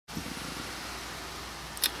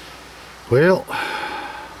Well,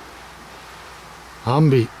 I'm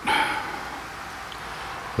beat.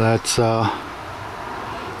 That's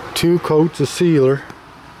 2 coats of sealer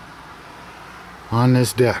on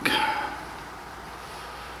this deck.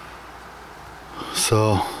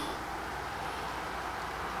 So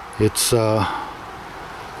it's the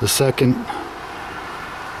second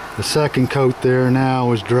coat there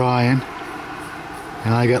now is drying,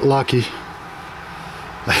 and I got lucky.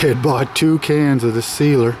 I had bought 2 cans of the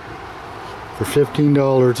sealer for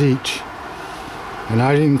 $15 each, and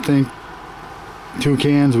I didn't think 2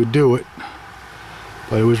 cans would do it,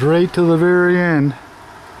 but it was right to the very end.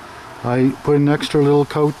 I put an extra little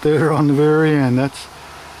coat there on the very end.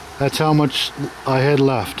 That's how much I had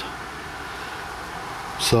left.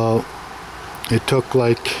 So it took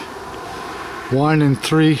like 1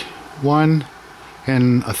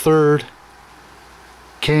 1/3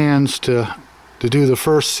 cans to do the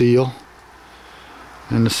first seal,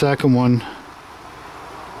 and the second one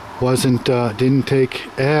didn't take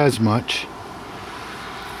as much.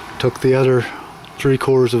 Took the other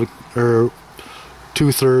 3/4 of or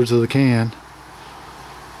 2/3 of the can,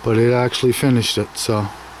 but it actually finished it. So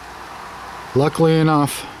luckily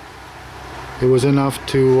enough, it was enough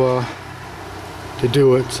to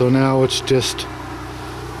do it. So now it's just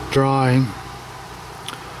drying,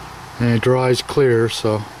 and it dries clear,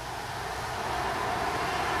 so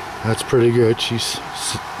that's pretty good. She's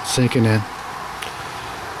sinking in.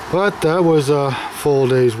 But that was a full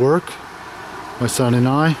day's work, my son and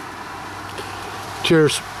I.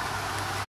 Cheers.